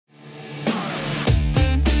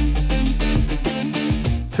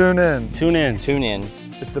Tune in. Tune in. Tune in.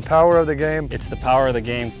 It's the power of the game. It's the power of the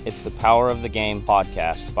game. It's the Power of the Game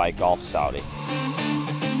podcast by Golf Saudi.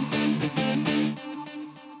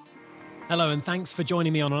 Hello, and thanks for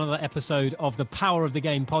joining me on another episode of the Power of the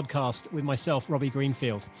Game podcast with myself, Robbie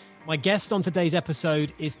Greenfield. My guest on today's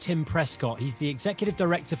episode is Tim Prescott. He's the Executive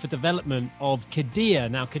Director for Development of Qiddiya.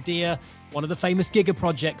 Now, Qiddiya, one of the famous Giga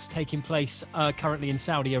projects taking place currently in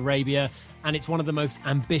Saudi Arabia, and it's one of the most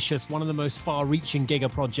ambitious, one of the most far-reaching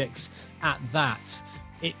Giga projects at that.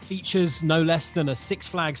 It features no less than a Six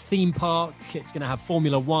Flags theme park. It's going to have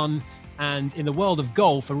Formula One. And in the world of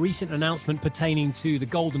golf, a recent announcement pertaining to the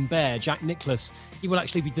Golden Bear, Jack Nicklaus, he will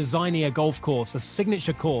actually be designing a golf course, a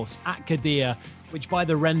signature course at Qiddiya, which by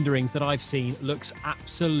the renderings that I've seen looks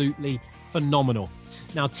absolutely phenomenal.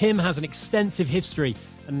 Now, Tim has an extensive history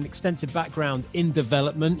and an extensive background in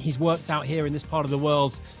development. He's worked out here in this part of the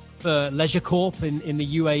world for Leisure Corp in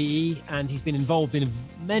the UAE, and he's been involved in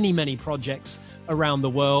many, many projects around the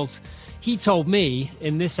world. He told me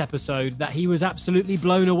in this episode that he was absolutely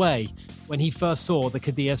blown away when he first saw the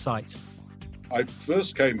Qiddiya site. I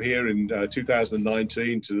first came here in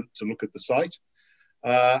 2019 to look at the site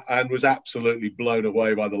and was absolutely blown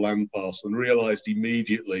away by the land parcel and realised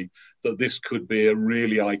immediately that this could be a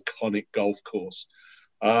really iconic golf course.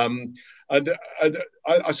 And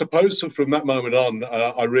I suppose from that moment on,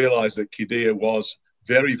 I realised that Qiddiya was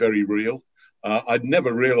very, very real. I'd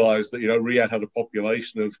never realised that, Riyadh had a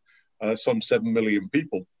population of some 7 million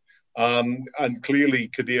people. And clearly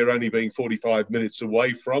Qiddiya only being 45 minutes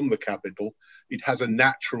away from the capital, it has a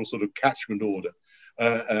natural sort of catchment order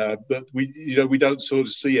that we don't sort of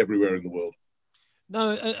see everywhere in the world.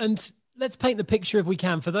 No, and let's paint the picture if we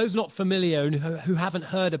can. For those not familiar and who haven't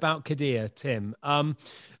heard about Qiddiya, Tim,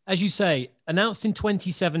 as you say, announced in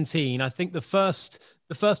 2017, I think the first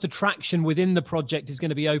attraction within the project is going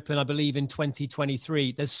to be open, I believe, in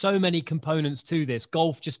 2023. There's so many components to this,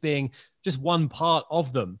 golf just being just one part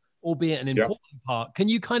of them, albeit an important part. Can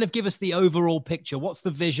you kind of give us the overall picture? What's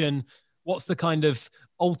the vision? What's the kind of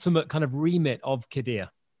ultimate kind of remit of Qiddiya?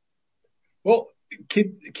 Well,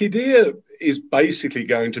 Qiddiya is basically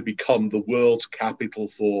going to become the world's capital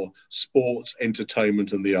for sports,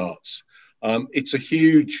 entertainment, and the arts. It's a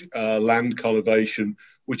huge land conurbation,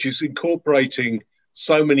 which is incorporating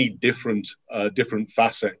so many different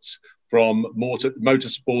facets, from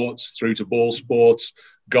motorsports through to ball sports,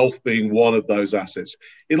 golf being one of those assets.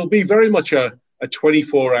 It'll be very much a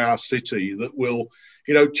 24-hour city that will,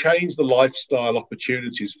 change the lifestyle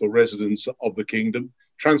opportunities for residents of the kingdom,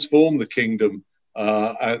 transform the kingdom,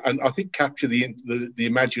 and I think capture the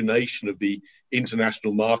imagination of the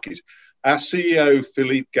international market. Our CEO,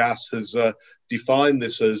 Philippe Gas, has defined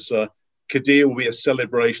this as Qiddiya will be a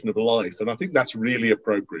celebration of life. And I think that's really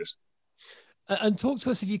appropriate. And talk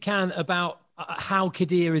to us, if you can, about how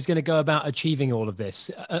Qiddiya is going to go about achieving all of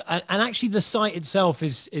this. And actually, the site itself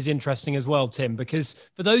is interesting as well, Tim, because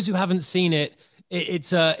for those who haven't seen it,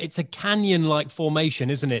 it's a canyon-like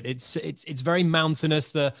formation, isn't it? It's very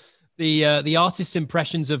mountainous. The artist's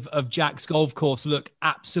impressions of Jack's golf course look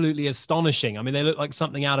absolutely astonishing. I mean, they look like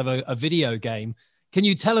something out of a video game. Can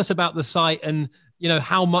you tell us about the site and,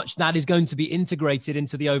 how much that is going to be integrated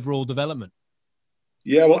into the overall development?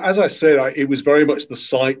 Yeah, well, as I said, it was very much the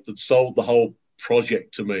site that sold the whole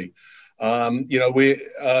project to me.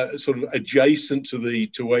 We're sort of adjacent to the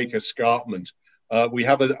Tuwaiq escarpment. We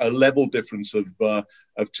have a level difference of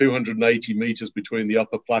 280 meters between the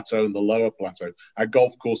upper plateau and the lower plateau. Our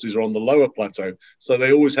golf courses are on the lower plateau, so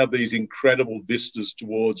they always have these incredible vistas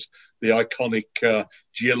towards the iconic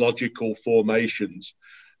geological formations.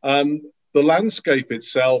 The landscape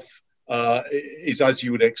itself is, as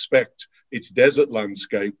you would expect, it's desert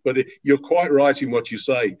landscape, but you're quite right in what you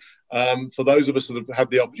say. For those of us that have had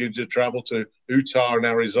the opportunity to travel to Utah and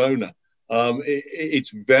Arizona,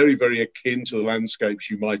 it's very, very akin to the landscapes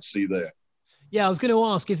you might see there. Yeah, I was going to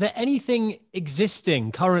ask, is there anything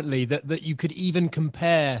existing currently that you could even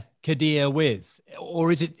compare Qiddiya with?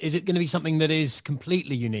 Or is it going to be something that is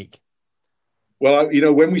completely unique? Well,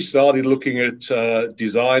 when we started looking at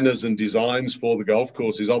designers and designs for the golf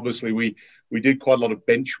courses, obviously we did quite a lot of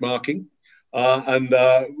benchmarking.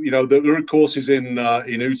 There are courses in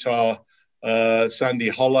Utah, Sandy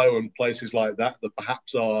Hollow and places like that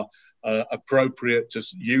perhaps are appropriate to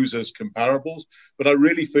use as comparables. But I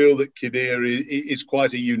really feel that Qiddiya is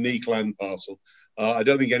quite a unique land parcel. I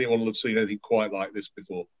don't think anyone will have seen anything quite like this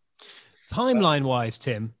before. Timeline-wise,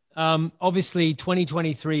 Tim, obviously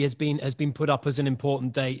 2023 has been put up as an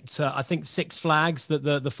important date. I think Six Flags, that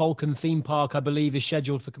the Falcon theme park, I believe, is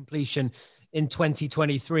scheduled for completion in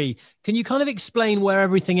 2023. Can you kind of explain where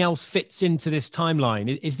everything else fits into this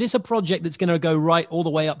timeline? Is this a project that's going to go right all the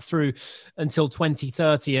way up through until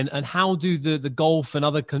 2030? And how do the golf and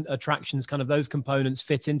other attractions, kind of those components,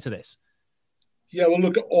 fit into this? Yeah, well,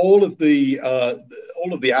 look, all of the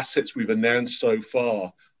assets we've announced so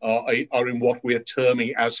far are in what we're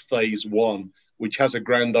terming as phase one, which has a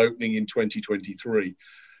grand opening in 2023.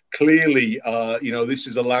 Clearly, this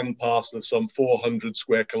is a land parcel of some 400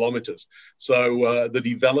 square kilometres. So the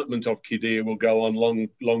development of Qiddiya will go on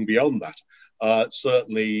long beyond that.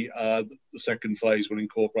 Certainly, the second phase will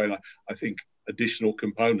incorporate, I think, additional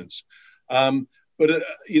components. But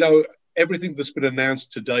everything that's been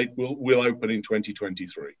announced to date will open in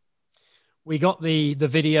 2023. We got the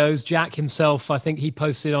videos. Jack himself, I think he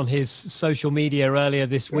posted on his social media earlier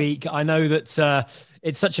this week. I know that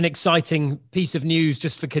it's such an exciting piece of news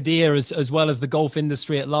just for Qiddiya as well as the golf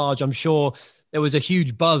industry at large. I'm sure there was a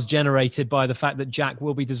huge buzz generated by the fact that Jack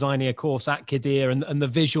will be designing a course at Qiddiya, and the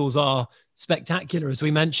visuals are spectacular, as we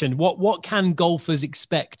mentioned. What can golfers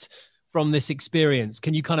expect from this experience?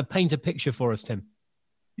 Can you kind of paint a picture for us, Tim?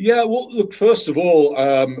 Yeah, well, look, first of all,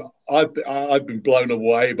 I've been blown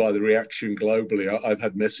away by the reaction globally. I've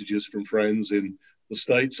had messages from friends in the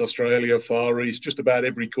States, Australia, Far East, just about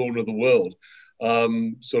every corner of the world,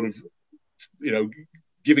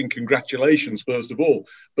 giving congratulations, first of all,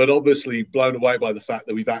 but obviously blown away by the fact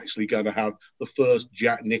that we've actually going to have the first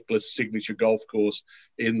Jack Nicklaus signature golf course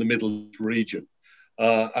in the Middle East region.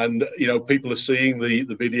 People are seeing the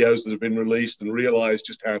videos that have been released and realize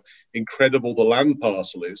just how incredible the land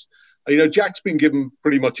parcel is. Jack's been given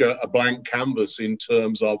pretty much a blank canvas in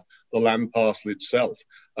terms of the land parcel itself,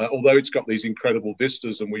 although it's got these incredible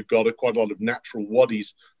vistas and we've got quite a lot of natural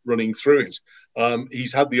waddies running through it.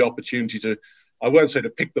 He's had the opportunity to, I won't say to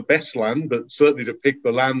pick the best land, but certainly to pick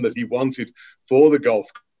the land that he wanted for the golf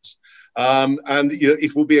course.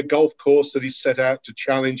 It will be a golf course that is set out to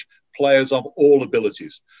challenge players of all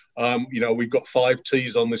abilities. We've got 5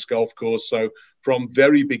 tees on this golf course, so from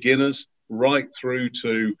very beginners right through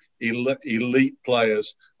to elite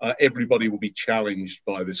players, everybody will be challenged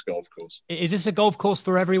by this golf course. Is this a golf course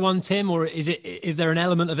for everyone, Tim, or is there an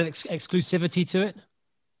element of exclusivity to it?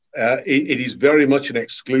 It is very much an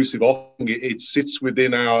exclusive offering. It sits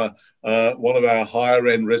within our one of our higher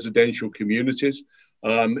end residential communities.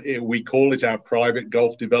 We call it our private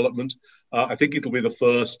golf development. I think it'll be the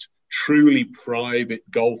first truly private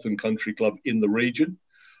golf and country club in the region.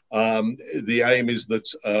 The aim is that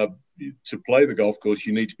to play the golf course,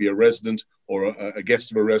 you need to be a resident or a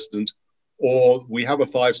guest of a resident, or we have a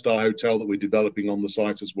 5-star hotel that we're developing on the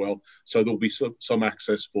site as well. So there'll be some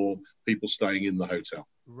access for people staying in the hotel.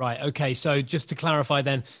 Right. Okay. So just to clarify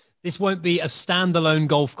then, this won't be a standalone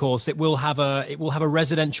golf course. It will have a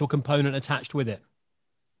residential component attached with it.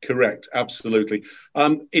 Correct. Absolutely.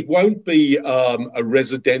 It won't be a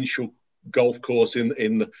residential golf course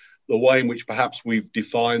in the way in which perhaps we've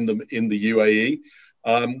defined them in the UAE.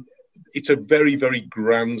 It's a very, very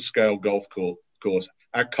grand scale golf course.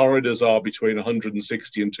 Our corridors are between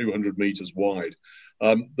 160 and 200 meters wide.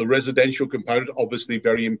 The residential component, obviously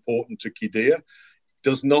very important to Qiddiya,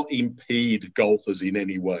 does not impede golfers in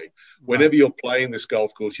any way. Whenever you're playing this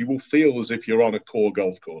golf course, you will feel as if you're on a core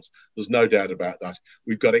golf course. There's no doubt about that.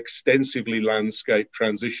 We've got extensively landscaped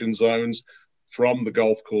transition zones from the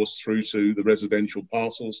golf course through to the residential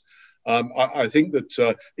parcels. I think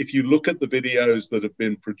that if you look at the videos that have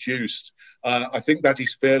been produced, I think that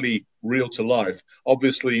is fairly real to life.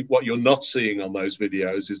 Obviously, what you're not seeing on those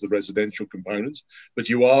videos is the residential components, but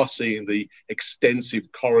you are seeing the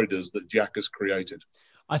extensive corridors that Jack has created.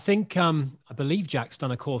 I think I believe Jack's done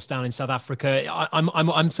a course down in South Africa.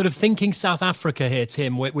 I'm sort of thinking South Africa here,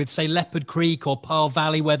 Tim, with say Leopard Creek or Pearl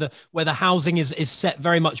Valley, where the housing is set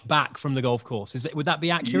very much back from the golf course. Would that be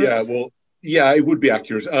accurate? Yeah, well. Yeah, it would be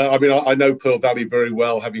accurate. I know Pearl Valley very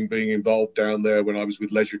well, having been involved down there when I was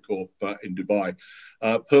with Leisure Corp in Dubai.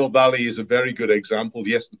 Pearl Valley is a very good example.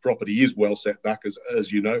 Yes, the property is well set back,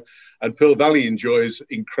 as you know, and Pearl Valley enjoys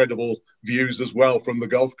incredible views as well from the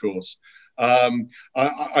golf course.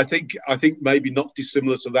 I think maybe not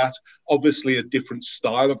dissimilar to that. Obviously, a different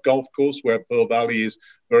style of golf course, where Pearl Valley is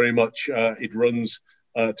very much it runs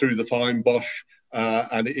through the Fine Bosch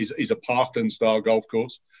and it is a parkland style golf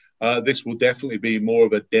course. This will definitely be more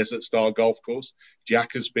of a desert-style golf course.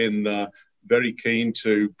 Jack has been very keen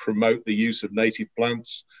to promote the use of native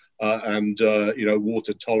plants and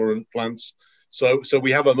water-tolerant plants. So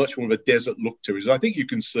we have a much more of a desert look to it. I think you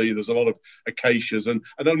can see there's a lot of acacias and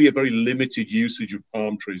only a very limited usage of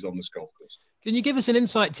palm trees on this golf course. Can you give us an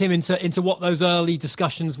insight, Tim, into what those early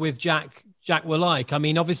discussions with Jack were like? I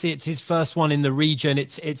mean, obviously it's his first one in the region.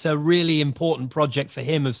 It's a really important project for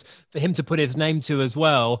him to put his name to as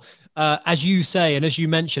well. As you say, and as you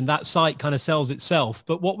mentioned, that site kind of sells itself.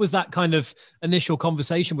 But what was that kind of initial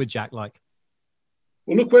conversation with Jack like?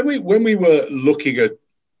 Well, look, when we were looking at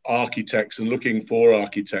architects and looking for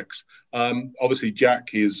architects, obviously Jack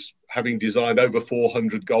is having designed over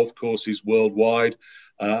 400 golf courses worldwide.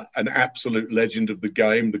 An absolute legend of the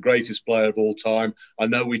game, the greatest player of all time. I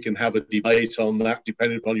know we can have a debate on that,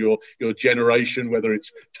 depending upon your generation, whether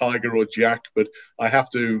it's Tiger or Jack. But I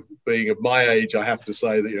have to, being of my age, I have to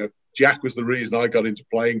say that Jack was the reason I got into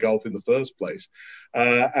playing golf in the first place.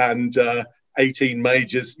 And 18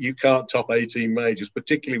 majors, you can't top 18 majors,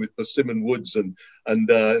 particularly with persimmon woods and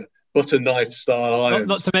butter knife style irons.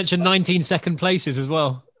 Not to mention 19 second places as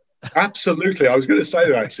well. Absolutely, I was going to say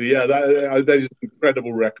that actually. Yeah, that is an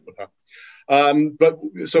incredible record. But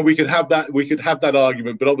so we could have that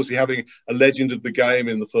argument. But obviously, having a legend of the game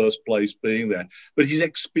in the first place being there, but his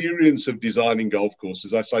experience of designing golf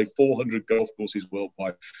courses, I say 400 golf courses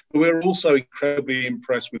worldwide. But we're also incredibly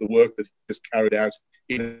impressed with the work that he has carried out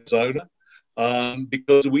in Arizona,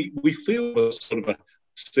 because we feel there's sort of a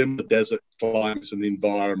similar desert climate and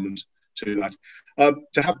environment to that.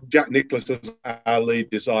 To have Jack Nicklaus as our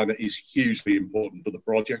lead designer is hugely important for the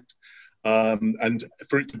project. And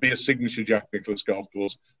for it to be a signature Jack Nicklaus golf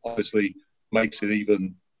course obviously makes it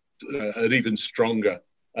an even stronger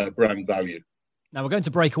brand value. Now we're going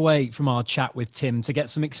to break away from our chat with Tim to get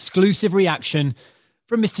some exclusive reaction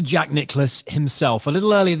from Mr. Jack Nicklaus himself. A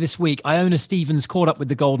little earlier this week, Iona Stevens caught up with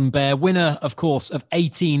the Golden Bear, winner, of course, of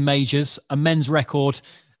 18 majors, a men's record,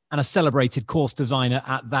 and a celebrated course designer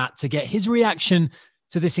at that, to get his reaction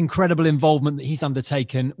to this incredible involvement that he's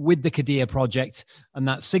undertaken with the Qiddiya project and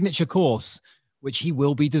that signature course, which he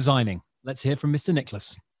will be designing. Let's hear from Mr.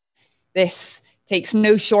 Nicklaus. This takes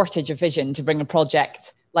no shortage of vision to bring a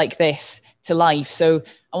project like this to life. So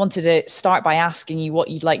I wanted to start by asking you what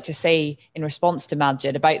you'd like to say in response to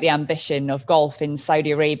Majid about the ambition of golf in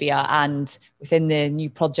Saudi Arabia and within the new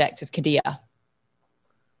project of Qiddiya.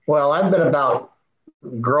 Well, I've been about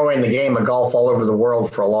growing the game of golf all over the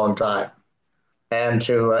world for a long time. And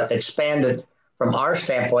to expand it from our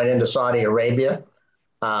standpoint into Saudi Arabia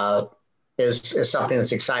is something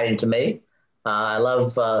that's exciting to me. I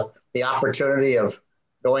love the opportunity of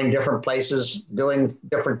going different places, doing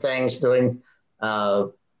different things, doing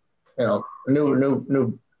new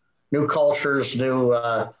cultures, new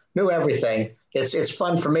everything. It's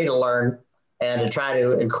fun for me to learn and to try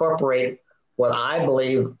to incorporate what I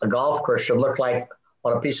believe a golf course should look like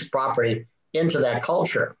on a piece of property into that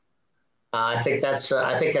culture. I think that's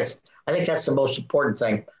the most important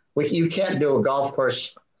thing. You can't do a golf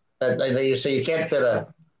course you say you can't fit a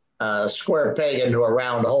square peg into a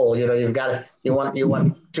round hole. You want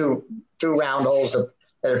two round holes that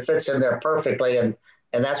it fits in there perfectly, and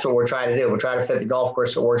that's what we're trying to do. We're trying to fit the golf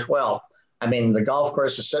course that works well. I mean, the golf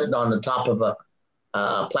course is sitting on the top of a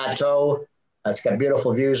plateau. It's got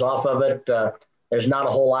beautiful views off of it. There's not a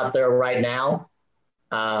whole lot there right now.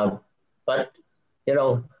 But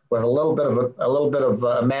with a little bit of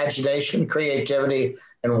imagination, creativity,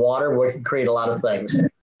 and water, we can create a lot of things.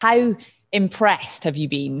 How impressed have you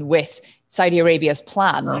been with Saudi Arabia's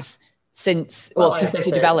plans to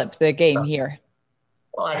develop the game here?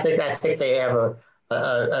 Well, I think they have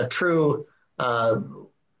a true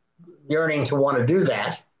yearning to want to do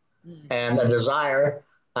that, and a desire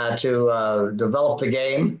to develop the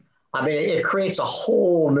game. I mean, it creates a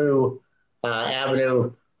whole new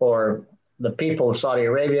avenue for the people of Saudi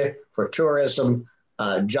Arabia, for tourism,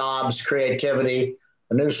 jobs, creativity,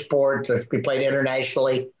 a new sport that can be played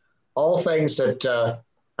internationally, all things that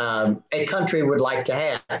a country would like to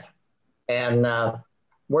have. And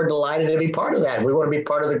we're delighted to be part of that. We want to be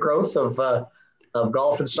part of the growth of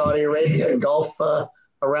golf in Saudi Arabia and golf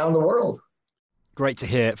around the world. Great to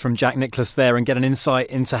hear from Jack Nicklaus there and get an insight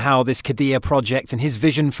into how this Qiddiya project and his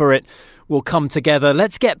vision for it will come together.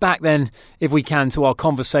 Let's get back then, if we can, to our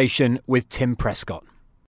conversation with Tim Prescott.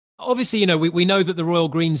 Obviously, we know that the Royal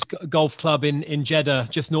Greens Golf Club in Jeddah,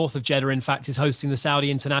 just north of Jeddah, in fact, is hosting the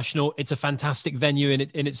Saudi International. It's a fantastic venue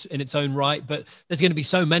in its own right, but there's going to be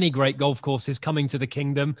so many great golf courses coming to the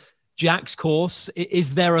kingdom. Jack's course,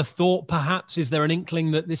 is there a thought, perhaps? Is there an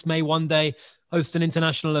inkling that this may one day host an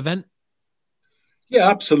international event? Yeah,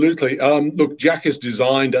 absolutely. Look, Jack has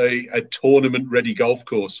designed a tournament-ready golf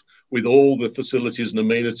course with all the facilities and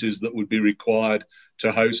amenities that would be required to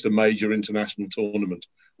host a major international tournament,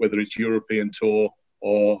 whether it's European Tour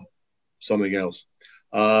or something else.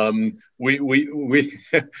 We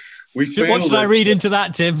feel what should I read into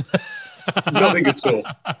that, Tim? Nothing at all.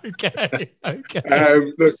 Okay.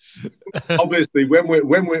 Look, obviously, when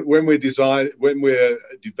we're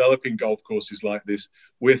developing golf courses like this,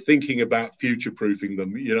 we're thinking about future-proofing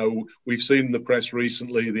them. You know, we've seen in the press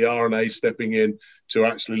recently the R&A stepping in to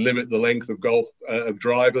actually limit the length of golf of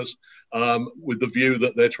drivers, with the view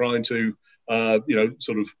that they're trying to,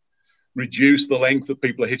 sort of reduce the length that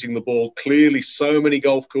people are hitting the ball. Clearly, so many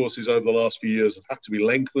golf courses over the last few years have had to be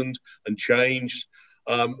lengthened and changed.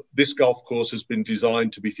 This golf course has been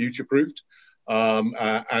designed to be future-proofed,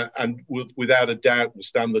 and without a doubt will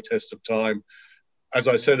stand the test of time. As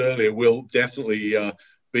I said earlier, will definitely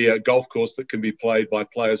be a golf course that can be played by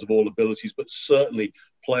players of all abilities, but certainly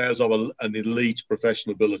players of an elite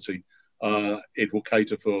professional ability. It will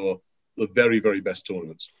cater for the very, very best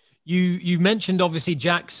tournaments. You mentioned obviously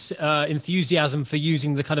Jack's enthusiasm for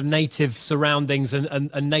using the kind of native surroundings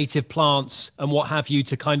and native plants and what have you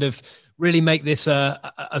to kind of really make this a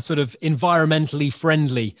sort of environmentally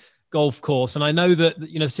friendly golf course. And I know that,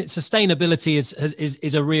 you know, sustainability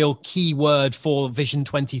is a real key word for Vision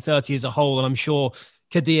 2030 as a whole, and I'm sure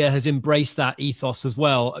Qiddiya has embraced that ethos as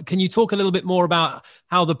well. Can you talk a little bit more about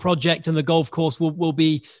how the project and the golf course will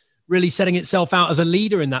be really setting itself out as a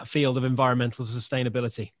leader in that field of environmental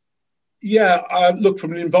sustainability? Yeah, look,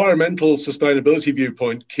 from an environmental sustainability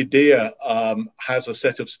viewpoint, Qiddiya has a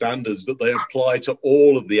set of standards that they apply to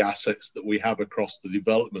all of the assets that we have across the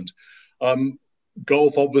development.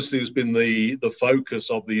 Golf obviously has been the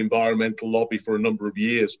focus of the environmental lobby for a number of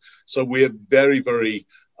years. So we are very, very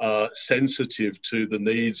sensitive to the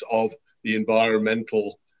needs of the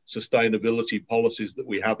environmental sustainability policies that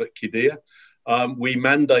we have at Qiddiya. We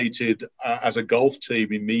mandated as a golf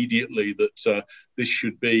team immediately that this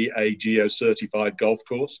should be a geo-certified golf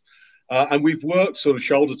course. And we've worked sort of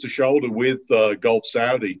shoulder to shoulder with Gulf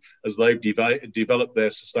Saudi as they've developed their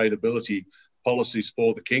sustainability policies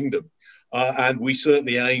for the kingdom. And we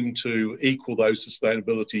certainly aim to equal those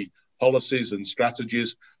sustainability policies and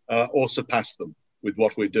strategies or surpass them with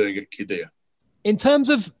what we're doing at Qiddiya. In terms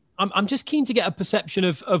of, I'm just keen to get a perception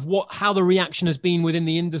of how the reaction has been within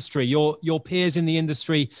the industry, your peers in the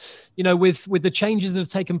industry, you know, with the changes that have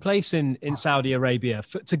taken place in Saudi Arabia,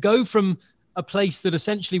 to go from a place that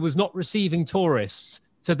essentially was not receiving tourists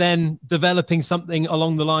to then developing something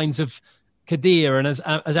along the lines of Qiddiya,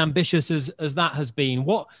 and as ambitious as that has been.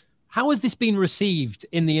 How has this been received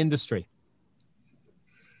in the industry?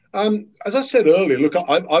 As I said earlier, look,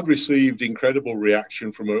 I've received incredible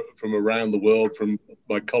reaction from around the world from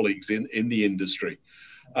my colleagues in the industry.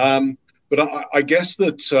 But I guess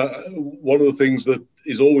that one of the things that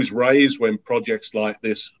is always raised when projects like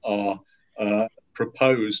this are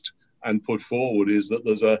proposed and put forward is that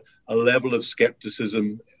there's a level of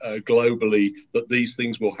skepticism globally that these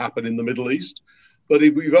things will happen in the Middle East. But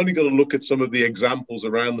if we've only got to look at some of the examples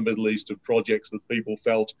around the Middle East of projects that people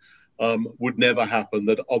felt would never happen,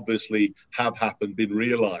 that obviously have happened, been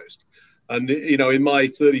realized. And, you know, in my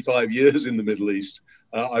 35 years in the Middle East,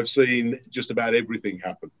 I've seen just about everything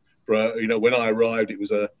happen. You know, when I arrived, it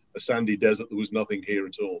was a sandy desert. There was nothing here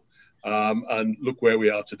at all. And look where we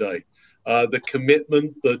are today. The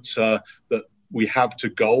commitment that we have to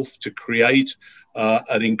golf to create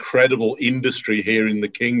an incredible industry here in the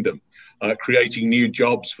kingdom, creating new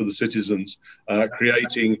jobs for the citizens,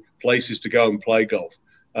 creating places to go and play golf,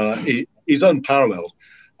 is unparalleled.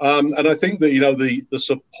 And I think that, you know, the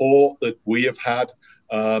support that we have had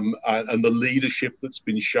and the leadership that's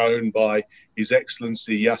been shown by His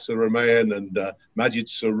Excellency Yasser Ramayan and Majid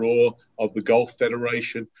Saror of the Golf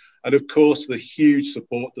Federation, and of course the huge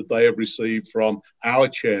support that they have received from our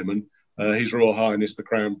chairman, His Royal Highness the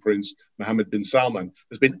Crown Prince Mohammed bin Salman,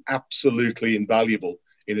 has been absolutely invaluable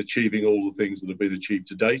in achieving all the things that have been achieved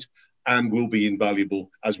to date, and will be invaluable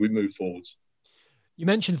as we move forwards. You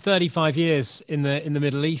mentioned 35 years in the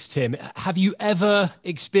Middle East, Tim. Have you ever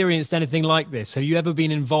experienced anything like this? Have you ever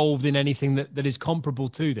been involved in anything that is comparable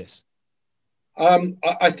to this?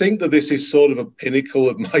 I think that this is sort of a pinnacle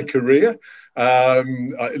of my career.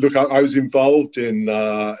 Look, I was involved in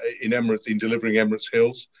Emirates, in delivering Emirates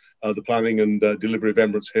Hills, the planning and delivery of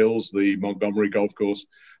Emirates Hills, the Montgomery Golf Course,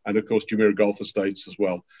 and of course Jumeirah Golf Estates as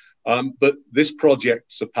well. But this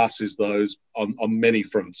project surpasses those on many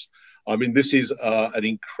fronts. I mean, this is an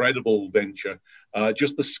incredible venture.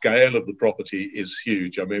 Just the scale of the property is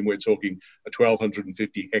huge. I mean, we're talking a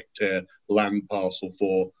 1,250 hectare land parcel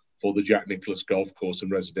for the Jack Nicklaus Golf Course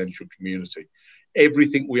and residential community.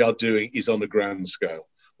 Everything we are doing is on a grand scale.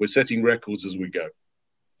 We're setting records as we go.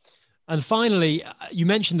 And finally, you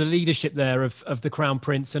mentioned the leadership there of the Crown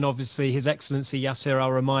Prince and obviously His Excellency Yasser Al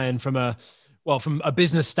Ramayan from Well, from a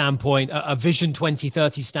business standpoint, a Vision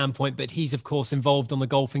 2030 standpoint, but he's of course involved on the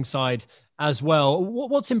golfing side as well.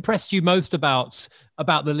 What's impressed you most about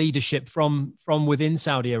the leadership from within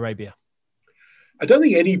Saudi Arabia? I don't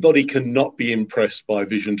think anybody can not be impressed by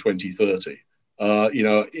Vision 2030.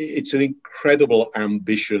 It's an incredible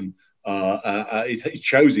ambition. It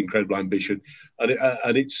shows incredible ambition,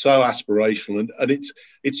 and it's so aspirational, and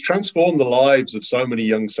it's transformed the lives of so many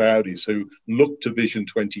young Saudis who look to Vision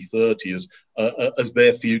 2030 as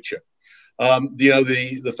their future.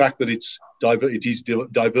 The fact that it is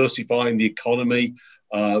diversifying the economy,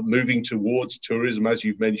 moving towards tourism, as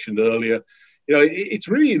you've mentioned earlier. It's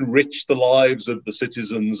really enriched the lives of the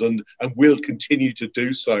citizens, and will continue to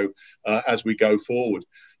do so as we go forward.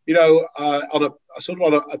 On a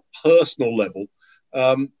personal level,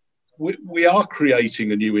 we are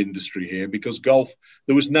creating a new industry here, because golf,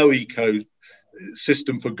 there was no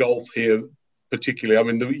ecosystem for golf here particularly. I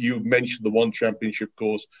mean, you mentioned the one championship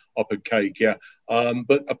course up at Cake, yeah.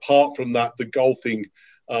 But apart from that, the golfing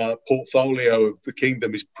portfolio of the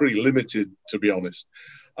kingdom is pretty limited, to be honest.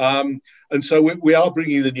 And so we are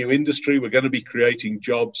bringing the new industry. We're going to be creating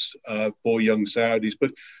jobs for young Saudis.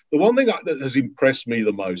 But the one thing that has impressed me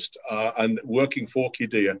the most, and working for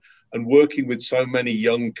Qiddiya and working with so many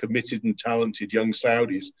young, committed and talented young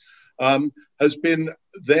Saudis, has been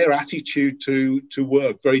their attitude to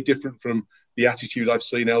work, very different from the attitude I've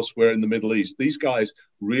seen elsewhere in the Middle East. These guys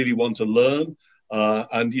really want to learn.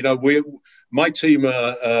 My team,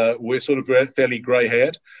 we're sort of fairly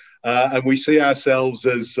grey-haired. And we see ourselves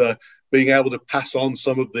as being able to pass on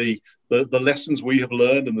some of the lessons we have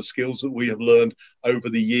learned and the skills that we have learned over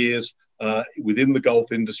the years within the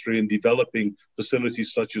golf industry and developing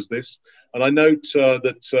facilities such as this. And I note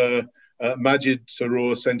that Majid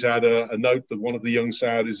Sarour sent out a note that one of the young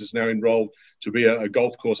Saudis is now enrolled to be a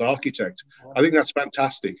golf course architect. I think that's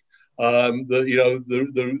fantastic. There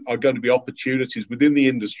are going to be opportunities within the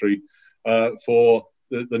industry for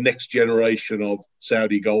the next generation of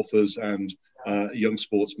Saudi golfers and young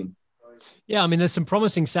sportsmen. Yeah, I mean, there's some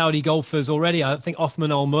promising Saudi golfers already. I think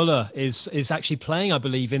Othman Al Mullah is actually playing, I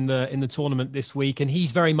believe, in the tournament this week, and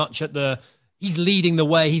he's very much he's leading the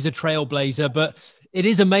way. He's a trailblazer, but it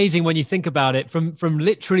is amazing when you think about it. From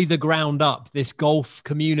literally the ground up, this golf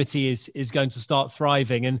community is going to start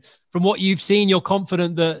thriving. And from what you've seen, you're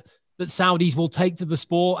confident that Saudis will take to the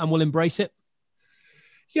sport and will embrace it?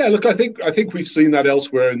 Yeah, look, I think we've seen that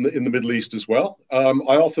elsewhere in the Middle East as well.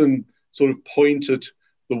 I often sort of point at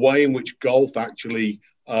the way in which golf actually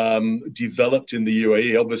developed in the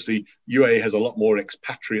UAE. Obviously, UAE has a lot more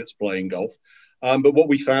expatriates playing golf. But what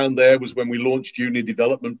we found there was when we launched junior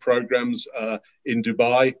development programs in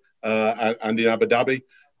Dubai and in Abu Dhabi,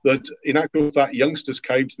 that in actual fact, youngsters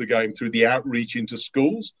came to the game through the outreach into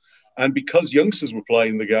schools. And because youngsters were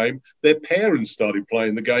playing the game, their parents started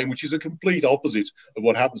playing the game, which is a complete opposite of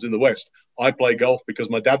what happens in the West. I play golf because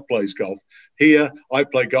my dad plays golf. Here, I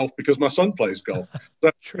play golf because my son plays golf.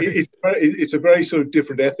 So it's a very sort of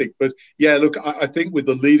different ethic. But yeah, look, I think with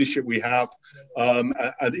the leadership we have, and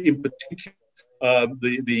in particular,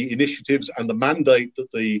 the initiatives and the mandate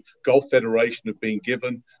that the Golf Federation have been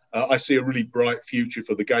given, I see a really bright future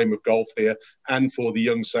for the game of golf here and for the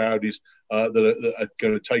young Saudis that are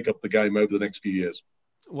going to take up the game over the next few years.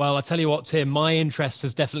 Well, I tell you what, Tim, my interest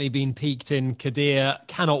has definitely been piqued in Qiddiya.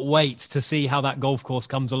 Cannot wait to see how that golf course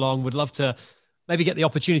comes along. Would love to maybe get the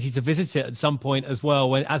opportunity to visit it at some point as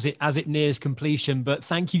well, as it nears completion. But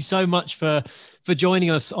thank you so much for joining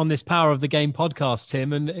us on this Power of the Game podcast,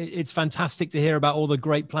 Tim. And it's fantastic to hear about all the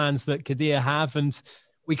great plans that Qiddiya have, and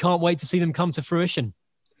we can't wait to see them come to fruition.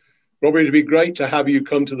 Robbie, it'd be great to have you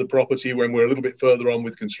come to the property when we're a little bit further on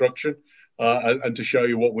with construction and to show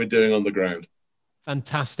you what we're doing on the ground.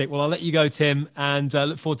 Fantastic. Well, I'll let you go, Tim, and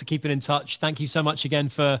look forward to keeping in touch. Thank you so much again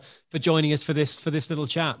for joining us for this little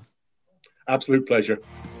chat. Absolute pleasure.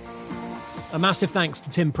 A massive thanks to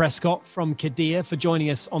Tim Prescott from Qiddiya for joining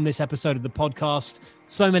us on this episode of the podcast.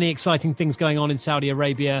 So many exciting things going on in Saudi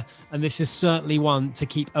Arabia, and this is certainly one to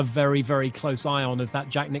keep a very, very close eye on as that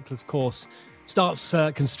Jack Nicklaus course starts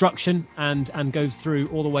construction and goes through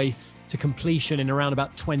all the way to completion in around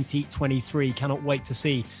about 2023. Cannot wait to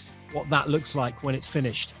see what that looks like when it's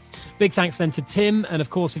finished. Big thanks then to Tim. And of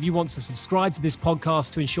course, if you want to subscribe to this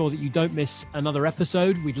podcast to ensure that you don't miss another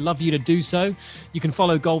episode, we'd love you to do so. You can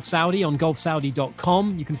follow Golf Saudi on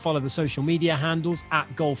golfsaudi.com. You can follow the social media handles at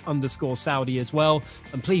golf_Saudi as well.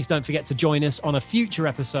 And please don't forget to join us on a future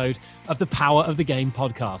episode of the Power of the Game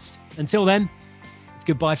podcast. Until then, it's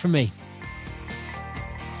goodbye from me.